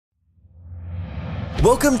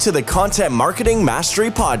Welcome to the Content Marketing Mastery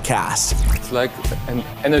Podcast. It's like an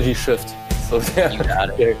energy shift. So you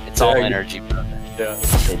got it. It's all energy, brother. Yeah.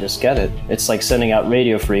 They just get it. It's like sending out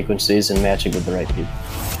radio frequencies and matching with the right people.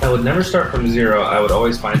 I would never start from zero. I would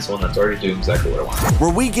always find someone that's already doing exactly what I want.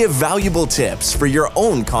 Where we give valuable tips for your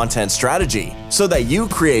own content strategy so that you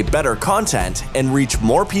create better content and reach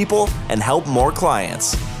more people and help more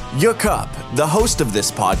clients. Yukup, the host of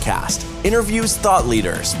this podcast, interviews thought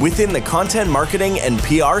leaders within the content marketing and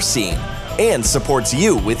PR scene and supports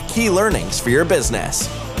you with key learnings for your business.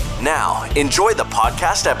 Now, enjoy the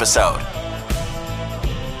podcast episode.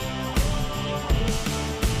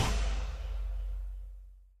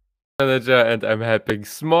 Manager, and I'm helping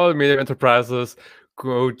small, medium enterprises,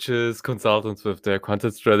 coaches, consultants with their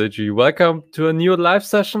content strategy. Welcome to a new live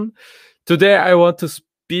session. Today, I want to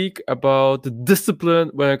speak about the discipline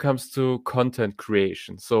when it comes to content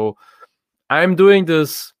creation. So I'm doing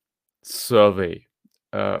this survey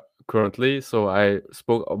currently. So I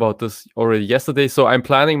spoke about this already yesterday. So I'm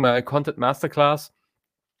planning my content masterclass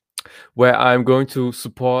where I'm going to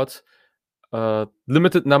support a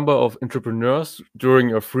limited number of entrepreneurs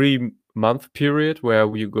during a 3-month period where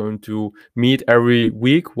we're going to meet every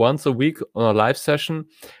week, once a week on a live session.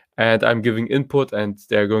 And I'm giving input and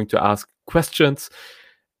they're going to ask questions.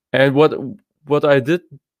 And what I did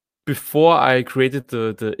before I created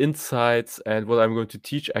the insights and what I'm going to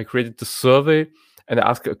teach, I created the survey and I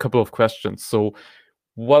asked a couple of questions. So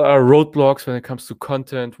what are roadblocks when it comes to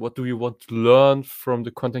content? What do you want to learn from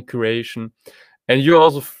the content creation? And you're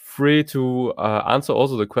also free to answer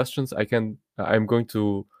also the questions. I'm going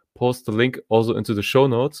to post the link also into the show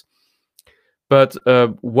notes. But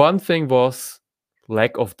one thing was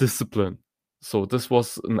lack of discipline. So this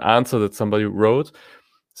was an answer that somebody wrote.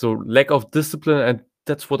 So lack of discipline, and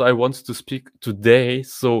that's what I want to speak today.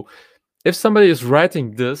 So if somebody is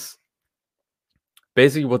writing this,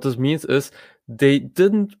 basically what this means is they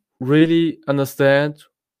didn't really understand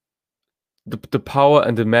the power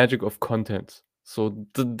and the magic of content. So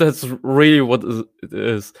that's really what it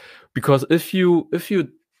is. Because if you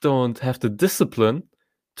don't have the discipline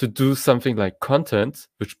to do something like content,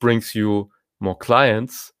 which brings you more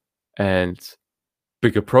clients and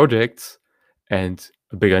bigger projects and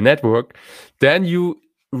a bigger network, then you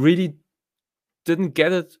really didn't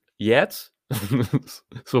get it yet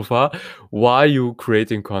so far why you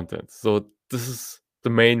creating content. So this is the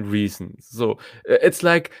main reason. So it's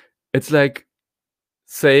like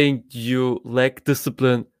saying you lack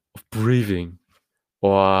discipline of breathing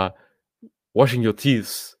or washing your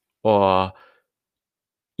teeth or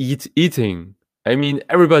eating. I mean,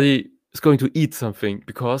 everybody is going to eat something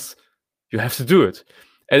because you have to do it.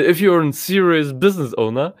 And if you're a serious business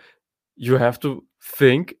owner, you have to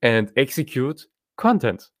think and execute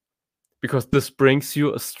content because this brings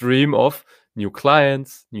you a stream of new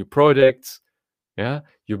clients, new projects. Yeah,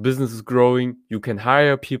 your business is growing. You can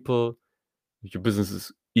hire people. Your business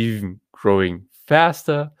is even growing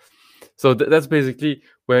faster. So that's basically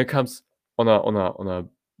when it comes on a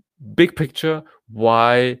big picture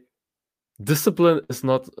why discipline is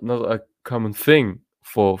not a common thing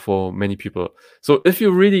for many people. So if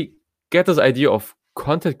you really get this idea of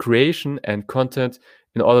content creation and content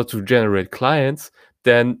in order to generate clients,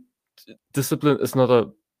 then discipline is not a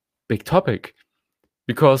big topic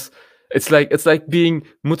because it's like being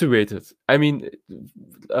motivated. I mean,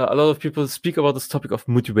 a lot of people speak about this topic of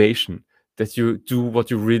motivation, that you do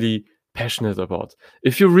what you're really passionate about.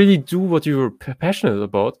 If you really do what you're passionate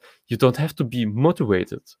about, you don't have to be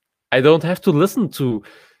motivated. I don't have to listen to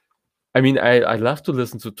I love to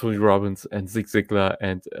listen to Tony Robbins and Zig Ziglar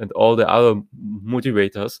and all the other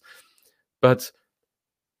motivators, but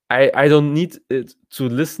I don't need it to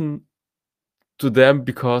listen to them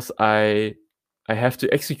because I have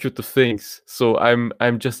to execute the things. So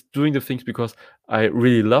I'm just doing the things because I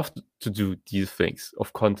really love to do these things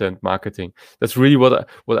of content marketing. That's really what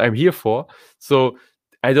I'm here for. So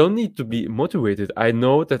I don't need to be motivated. I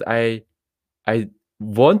know that I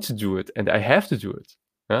want to do it and I have to do it.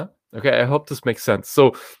 Yeah. Okay, I hope this makes sense.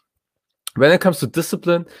 So when it comes to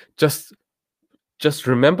discipline, just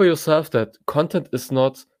remember yourself that content is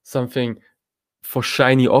not something for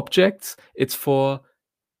shiny objects. It's for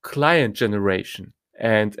client generation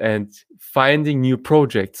and finding new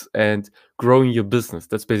projects and growing your business.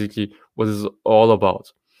 That's basically what it's all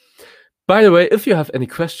about. By the way, if you have any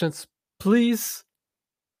questions, please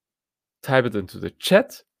type it into the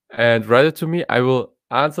chat and write it to me. I will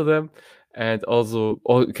answer them. And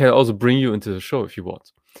can also bring you into the show if you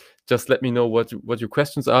want. Just let me know what your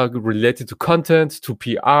questions are related to content, to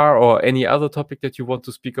PR, or any other topic that you want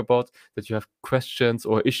to speak about, that you have questions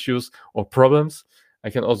or issues or problems. I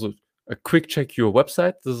can also a quick check your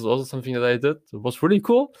website. This is also something that I did. It was really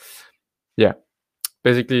cool. Yeah,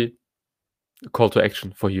 basically a call to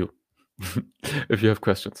action for you if you have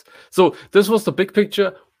questions. So this was the big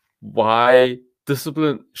picture, why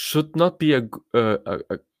discipline should not be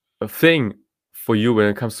a thing for you when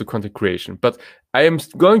it comes to content creation. But I am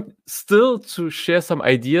going still to share some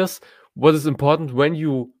ideas what is important when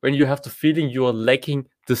you have the feeling you are lacking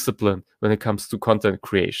discipline when it comes to content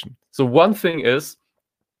creation. So one thing is,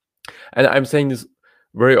 and I'm saying this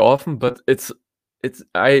very often, but it's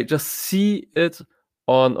I just see it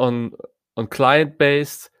on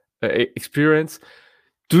client-based experience.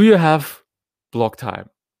 Do you have block time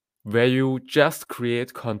where you just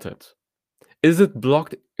create content? Is it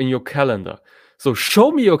blocked in your calendar? So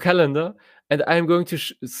show me your calendar, and I'm going to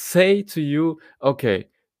say to you, okay,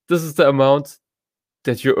 this is the amount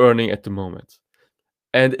that you're earning at the moment.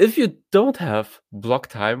 And if you don't have block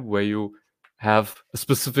time where you have a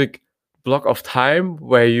specific block of time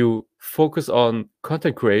where you focus on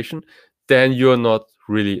content creation, then you're not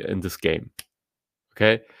really in this game.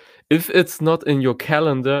 Okay? If it's not in your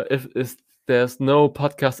calendar, if there's no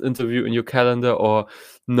podcast interview in your calendar or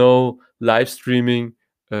no live streaming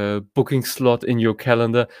booking slot in your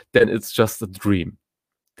calendar, then it's just a dream.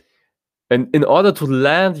 And in order to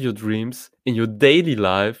land your dreams in your daily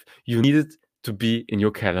life, you need it to be in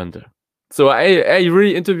your calendar. So I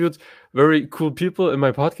really interviewed very cool people in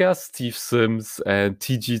my podcast, Steve Sims and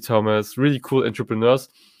TG Thomas, really cool entrepreneurs.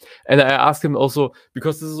 And I asked him also,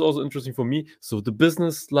 because this is also interesting for me, so the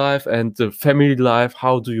business life and the family life,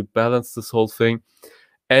 how do you balance this whole thing?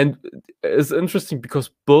 And it's interesting because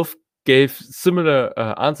both gave similar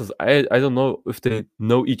answers. I don't know if they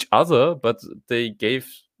know each other, but they gave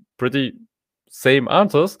pretty same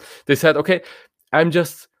answers. They said, okay, I'm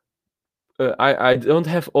just I don't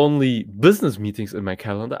have only business meetings in my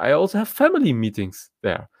calendar. I also have family meetings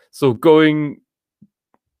there. So going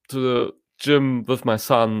to the gym with my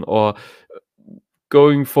son or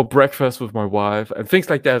going for breakfast with my wife and things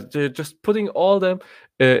like that. They're just putting all them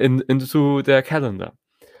into their calendar.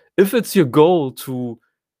 If it's your goal to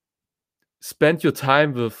spend your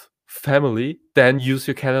time with family, then use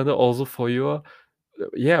your calendar also for your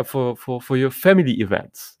for your family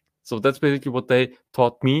events. So that's basically what they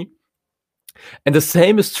taught me. And the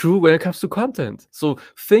same is true when it comes to content. So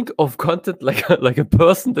think of content like a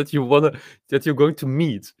person that you're going to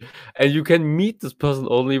meet, and you can meet this person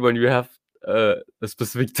only when you have a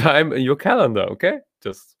specific time in your calendar. Okay,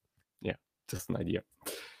 just an idea.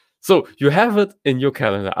 So you have it in your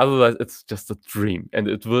calendar. Otherwise, it's just a dream, and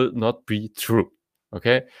it will not be true.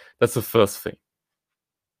 Okay, that's the first thing.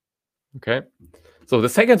 Okay, so the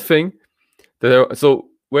second thing so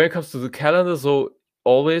when it comes to the calendar, so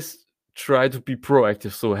always try to be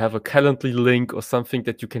proactive. So have a Calendly link or something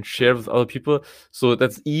that you can share with other people. So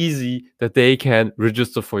that's easy that they can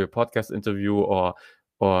register for your podcast interview or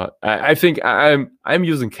I think I'm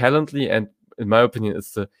using Calendly, and in my opinion,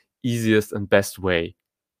 it's the easiest and best way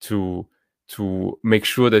to make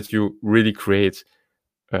sure that you really create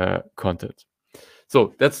content.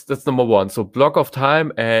 So that's number one. So block of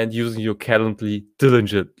time and using your Calendly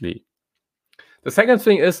diligently. The second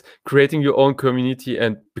thing is creating your own community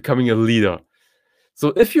and becoming a leader. So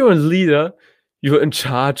if you're a leader, you're in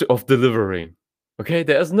charge of delivering. Okay,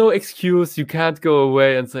 there's no excuse. You can't go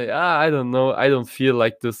away and say, I don't know, I don't feel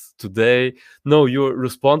like this today. No, you're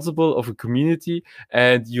responsible of a community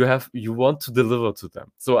and you want to deliver to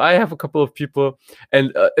them. So I have a couple of people,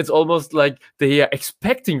 and it's almost like they are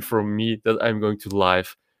expecting from me that I'm going to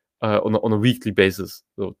live on a weekly basis,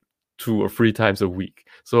 so 2 or 3 times a week.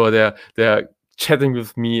 So they're chatting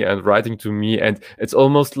with me and writing to me, and it's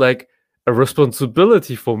almost like a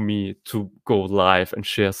responsibility for me to go live and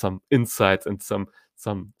share some insights and some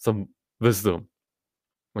wisdom.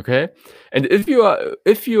 Okay, and if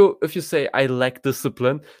you say I lack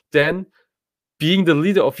discipline, then being the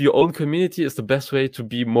leader of your own community is the best way to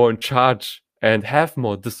be more in charge and have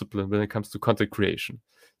more discipline when it comes to content creation.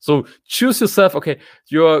 So choose yourself. Okay,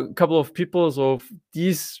 you're a couple of people, so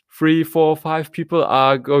these 3, 4, 5 people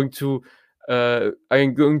are going to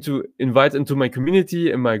I'm going to invite into my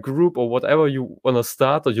community, in my group, or whatever you want to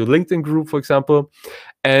start, or your LinkedIn group, for example.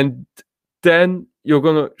 And then you're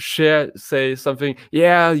going to say something,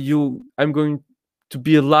 I'm going to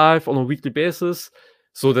be live on a weekly basis,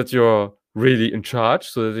 so that you're really in charge,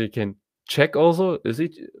 so that you can check also,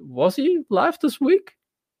 was he live this week?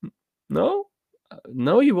 No,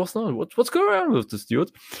 he was not. What's going on with this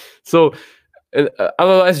dude? So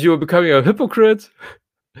otherwise you're becoming a hypocrite.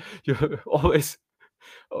 You always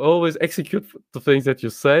execute the things that you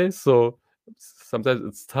say. So sometimes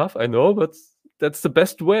it's tough, I know, but that's the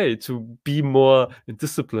best way to be more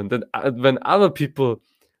disciplined and when other people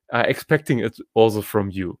are expecting it also from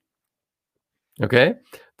you. Okay,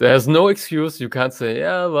 there's no excuse. You can't say,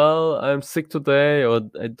 yeah, well, I'm sick today, or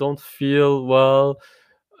I don't feel well.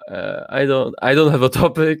 I don't have a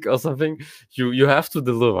topic or something. You have to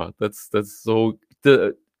deliver. That's so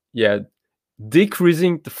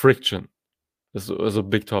decreasing the friction is a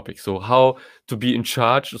big topic. So how to be in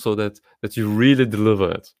charge so that you really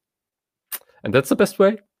deliver it, and that's the best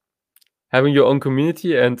way. Having your own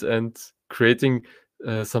community and creating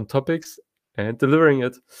some topics and delivering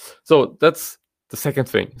it. So that's the second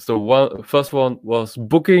thing. So first one was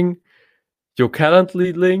booking your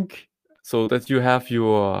Calendly link so that you have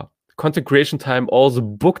your content creation time also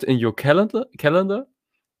booked in your calendar.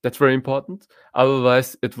 That's very important.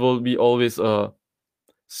 Otherwise, it will be always a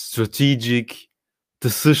strategic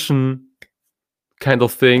decision kind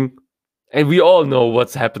of thing. And we all know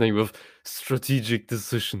what's happening with strategic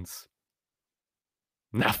decisions.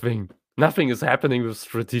 Nothing is happening with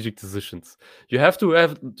strategic decisions. You have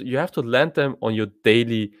to land them on your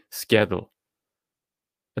daily schedule,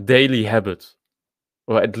 a daily habit,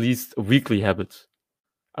 or at least a weekly habit.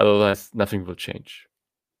 Otherwise, nothing will change.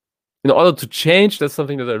 In order to change, that's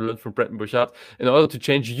something that I learned from Brendon Burchard. In order to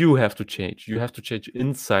change, you have to change. You have to change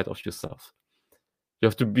inside of yourself. You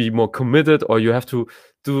have to be more committed, or you have to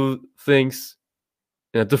do things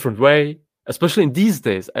in a different way, especially in these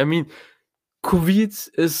days. I mean, COVID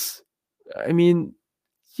is,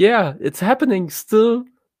 it's happening still.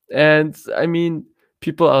 And I mean,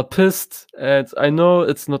 people are pissed. And I know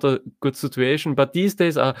it's not a good situation, but these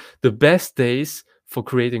days are the best days for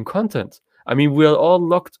creating content. I mean, we are all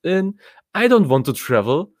locked in. I don't want to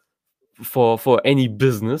travel for any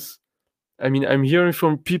business. I mean, I'm hearing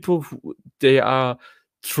from people they are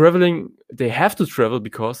traveling. They have to travel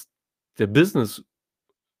because their business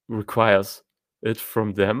requires it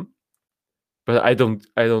from them. But I don't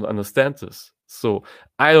understand this. So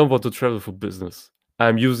I don't want to travel for business.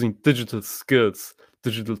 I'm using digital skills,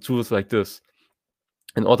 digital tools like this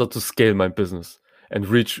in order to scale my business and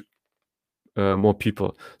reach more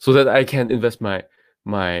people so that I can invest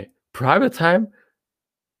my private time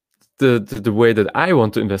the way that I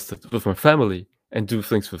want to invest it with my family and do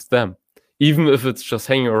things with them. Even if it's just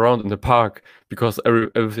hanging around in the park because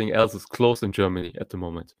everything else is closed in Germany at the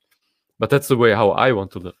moment. But that's the way how I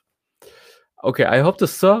want to live. Okay, I hope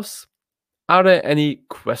this serves. Are there any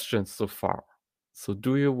questions so far? So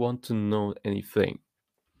do you want to know anything?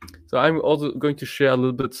 So I'm also going to share a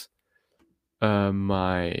little bit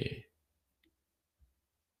my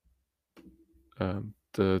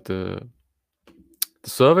the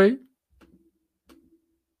survey.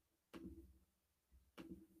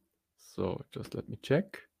 So just let me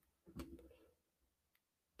check.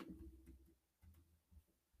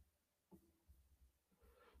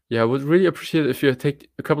 Yeah, I would really appreciate it if you take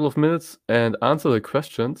a couple of minutes and answer the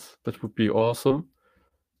questions. That would be awesome.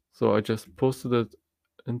 So I just posted it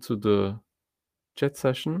into the chat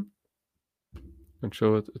session and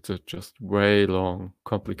show it. It's just way long,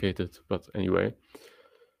 complicated, but anyway.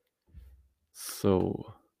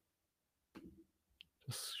 So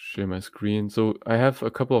just share my screen. So I have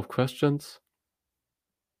a couple of questions.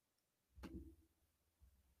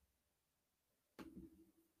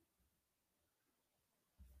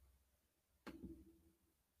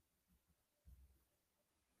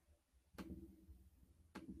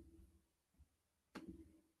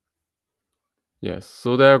 Yes,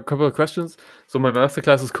 so there are a couple of questions. So my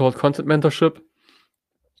masterclass is called Content Mentorship.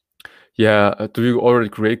 Yeah, do you already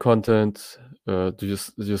create content? Do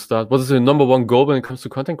you start? What is your number one goal when it comes to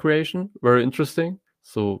content creation? Very interesting.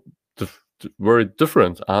 So very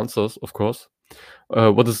different answers, of course.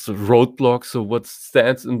 What is the roadblock? So what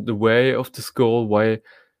stands in the way of this goal? Why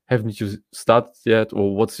haven't you started yet?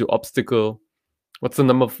 Or what's your obstacle? What's the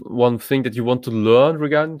number one thing that you want to learn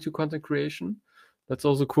regarding to content creation? That's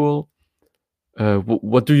also cool.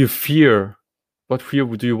 What do you fear? What fear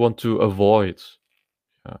do you want to avoid?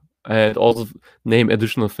 And also name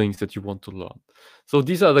additional things that you want to learn. So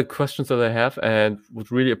these are the questions that I have, and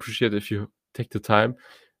would really appreciate if you take the time.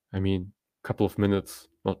 I mean, a couple of minutes,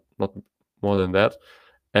 not more than that.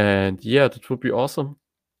 And yeah, that would be awesome.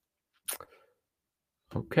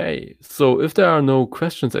 Okay, so if there are no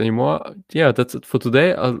questions anymore, yeah, that's it for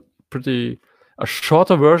today. A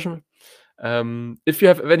shorter version. If you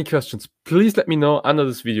have any questions, please let me know under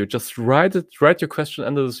this video. Just write your question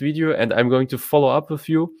under this video, and I'm going to follow up with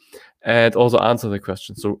you and also answer the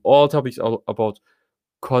question. So all topics are about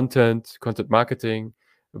content marketing.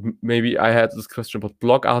 Maybe I had this question about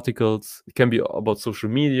blog articles. It can be about social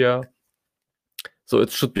media. So it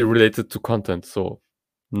should be related to content. So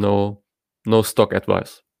no no stock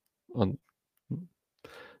advice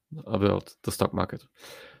about the stock market.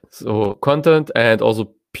 So content and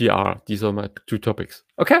also PR. These are my 2 topics.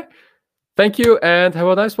 Okay. Thank you and have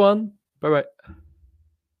a nice one. Bye-bye.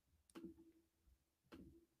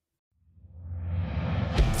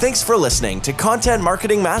 Thanks for listening to Content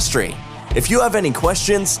Marketing Mastery. If you have any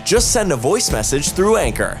questions, just send a voice message through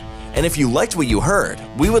Anchor. And if you liked what you heard,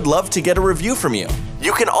 we would love to get a review from you.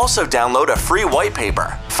 You can also download a free white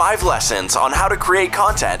paper, 5 lessons on how to create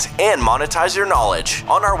content and monetize your knowledge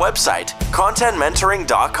on our website,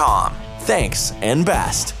 contentmentoring.com. Thanks and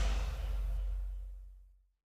best.